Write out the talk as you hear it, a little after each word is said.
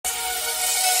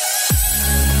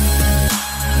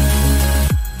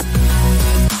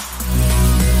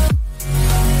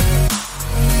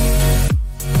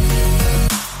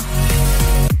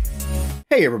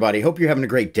Hey everybody, hope you're having a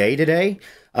great day today.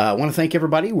 I want to thank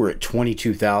everybody. We're at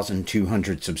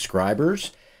 22,200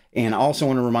 subscribers. And I also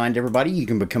want to remind everybody you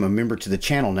can become a member to the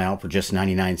channel now for just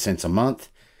 99 cents a month.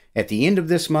 At the end of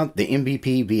this month, the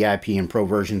MVP, VIP, and Pro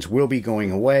versions will be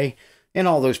going away, and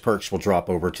all those perks will drop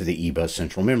over to the eBuzz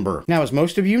Central member. Now, as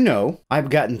most of you know, I've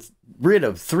gotten rid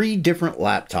of 3 different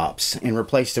laptops and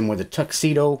replaced them with a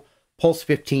Tuxedo Pulse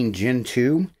 15 Gen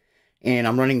 2. And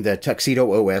I'm running the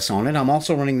Tuxedo OS on it. I'm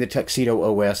also running the Tuxedo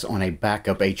OS on a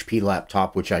backup HP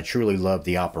laptop, which I truly love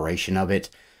the operation of it.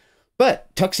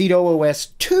 But Tuxedo OS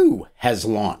 2 has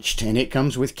launched, and it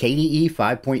comes with KDE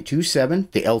 5.27,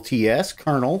 the LTS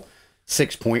kernel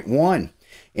 6.1.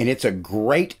 And it's a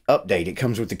great update. It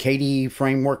comes with the KDE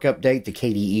framework update, the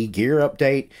KDE gear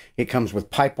update. It comes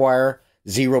with Pipewire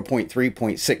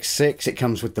 0.3.66. It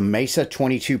comes with the Mesa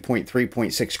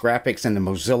 22.3.6 graphics and the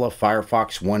Mozilla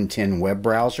Firefox 110 web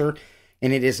browser,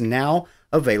 and it is now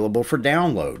available for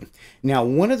download. Now,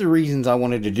 one of the reasons I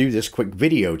wanted to do this quick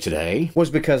video today was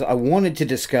because I wanted to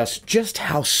discuss just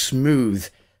how smooth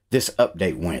this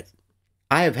update went.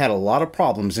 I have had a lot of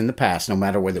problems in the past, no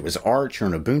matter whether it was Arch or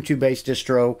an Ubuntu-based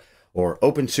distro or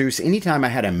OpenSUSE. Anytime I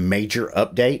had a major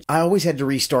update, I always had to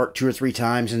restart 2 or 3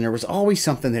 times, and there was always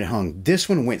something that hung. This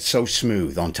one went so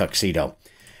smooth on Tuxedo.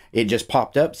 It just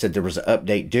popped up, said there was an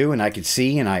update due, and I could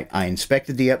see, and I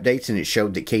inspected the updates, and it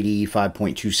showed that KDE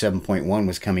 5.27.1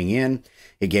 was coming in.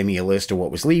 It gave me a list of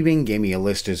what was leaving, gave me a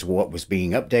list of what was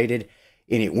being updated,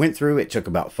 and it went through. It took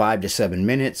about 5 to 7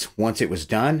 minutes. Once it was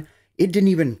done, it didn't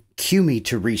even cue me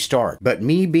to restart. But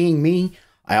me being me,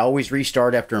 I always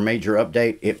restart after a major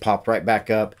update. It popped right back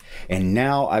up. And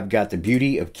now I've got the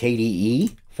beauty of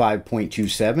KDE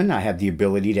 5.27. I have the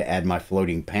ability to add my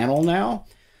floating panel now.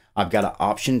 I've got an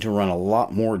option to run a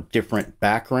lot more different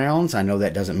backgrounds. I know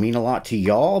that doesn't mean a lot to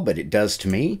y'all, but it does to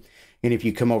me. And if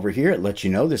you come over here, it lets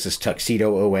you know this is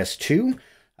Tuxedo OS 2,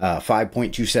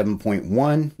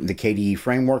 5.27.1, the KDE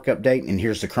framework update. And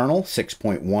here's the kernel,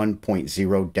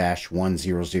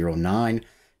 6.1.0-1009.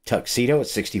 Tuxedo,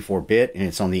 it's 64-bit, and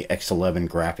it's on the X11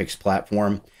 graphics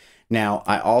platform. Now,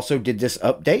 I also did this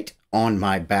update on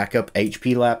my backup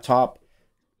HP laptop,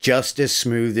 just as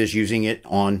smooth as using it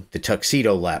on the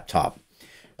Tuxedo laptop.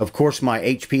 Of course, my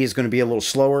HP is going to be a little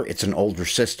slower. It's an older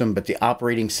system, but the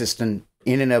operating system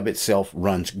in and of itself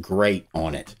runs great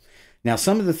on it. Now,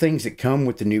 some of the things that come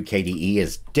with the new KDE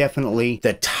is definitely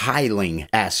the tiling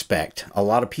aspect. A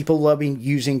lot of people love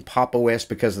using Pop! OS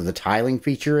because of the tiling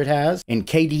feature it has. And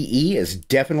KDE has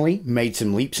definitely made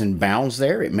some leaps and bounds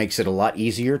there. It makes it a lot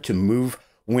easier to move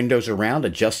windows around,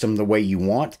 adjust them the way you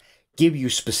want, give you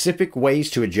specific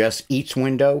ways to adjust each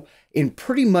window, and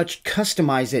pretty much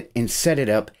customize it and set it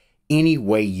up any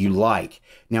way you like.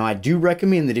 Now, I do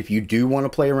recommend that if you do want to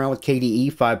play around with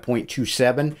KDE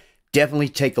 5.27, definitely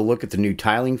take a look at the new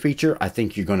tiling feature. I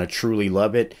think you're going to truly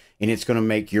love it, and it's going to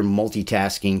make your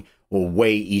multitasking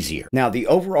way easier. Now, the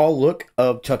overall look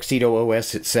of Tuxedo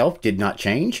OS itself did not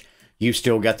change. You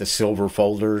still got the silver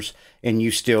folders, and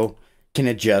you still can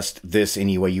adjust this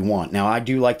any way you want. Now, I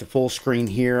do like the full screen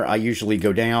here. I usually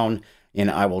go down, and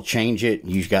I will change it.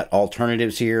 You've got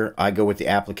alternatives here. I go with the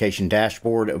application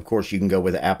dashboard. Of course, you can go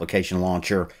with the application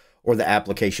launcher or the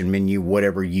application menu,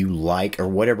 whatever you like or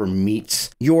whatever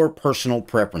meets your personal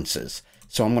preferences.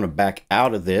 So I'm going to back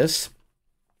out of this.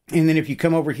 And then if you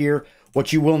come over here,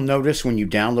 what you will notice when you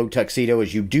download Tuxedo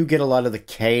is you do get a lot of the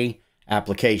K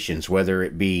applications, whether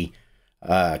it be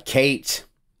Kate,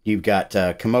 you've got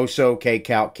Komoso,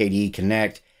 KCalc, KDE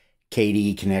Connect,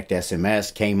 KDE Connect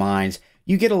SMS, K-Mines.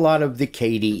 You get a lot of the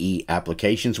KDE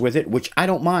applications with it, which I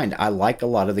don't mind. I like a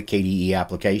lot of the KDE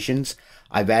applications.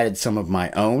 I've added some of my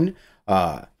own,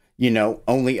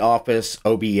 Only Office,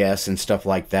 OBS, and stuff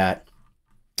like that.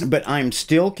 But I'm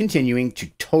still continuing to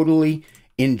totally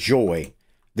enjoy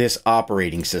this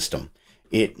operating system.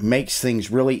 It makes things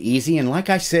really easy. And like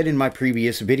I said in my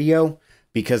previous video,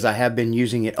 because I have been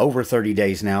using it over 30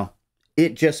 days now,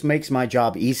 it just makes my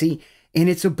job easy. And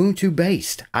it's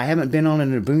Ubuntu-based. I haven't been on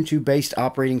an Ubuntu-based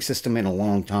operating system in a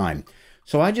long time.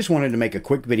 So I just wanted to make a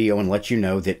quick video and let you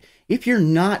know that if you're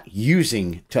not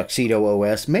using Tuxedo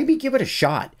OS, maybe give it a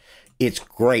shot. It's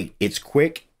great. It's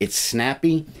quick. It's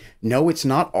snappy. No, it's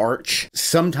not Arch.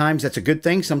 Sometimes that's a good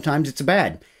thing. Sometimes it's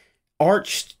bad.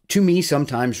 Arch, to me,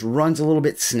 sometimes runs a little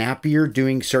bit snappier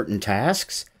doing certain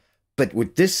tasks. But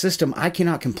with this system, I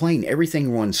cannot complain.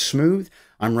 Everything runs smooth.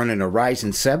 I'm running a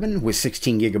Ryzen 7 with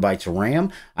 16 gigabytes of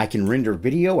RAM. I can render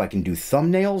video. I can do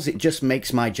thumbnails. It just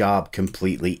makes my job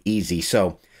completely easy.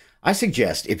 So I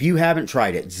suggest if you haven't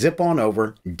tried it, zip on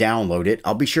over, download it.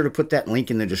 I'll be sure to put that link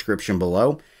in the description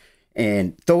below.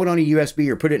 and throw it on a USB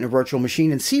or put it in a virtual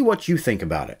machine and see what you think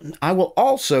about it. I will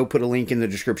also put a link in the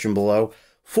description below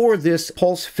for this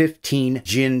Pulse 15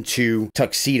 Gen 2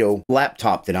 Tuxedo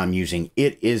laptop that I'm using.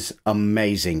 It is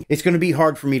amazing. It's going to be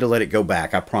hard for me to let it go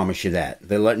back, I promise you that.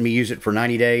 They're letting me use it for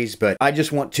 90 days, but I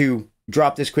just want to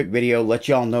drop this quick video, let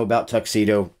y'all know about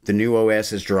Tuxedo. The new OS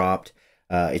has dropped.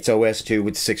 It's OS 2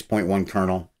 with 6.1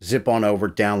 kernel. Zip on over,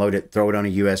 download it, throw it on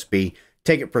a USB,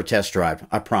 take it for a test drive.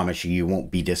 I promise you, you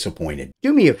won't be disappointed.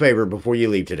 Do me a favor before you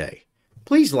leave today.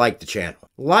 Please like the channel.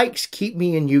 Likes keep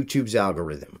me in YouTube's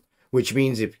algorithm, which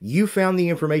means if you found the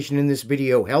information in this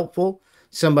video helpful,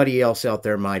 somebody else out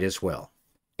there might as well.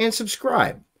 And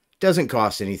subscribe. Doesn't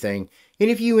cost anything. And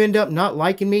if you end up not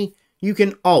liking me, you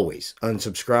can always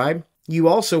unsubscribe. You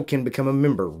also can become a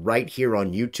member right here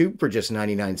on YouTube for just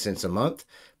 99 cents a month.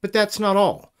 But that's not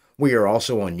all. We are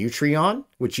also on Utreon,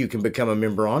 which you can become a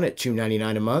member on at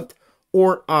 $2.99 a month,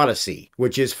 or Odyssey,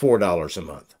 which is $4 a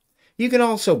month. You can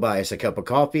also buy us a cup of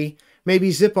coffee,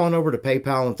 maybe zip on over to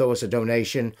PayPal and throw us a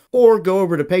donation, or go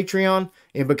over to Patreon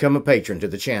and become a patron to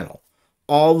the channel.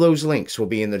 All those links will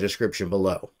be in the description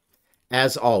below.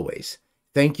 As always,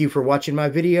 thank you for watching my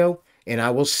video, and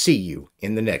I will see you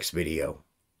in the next video.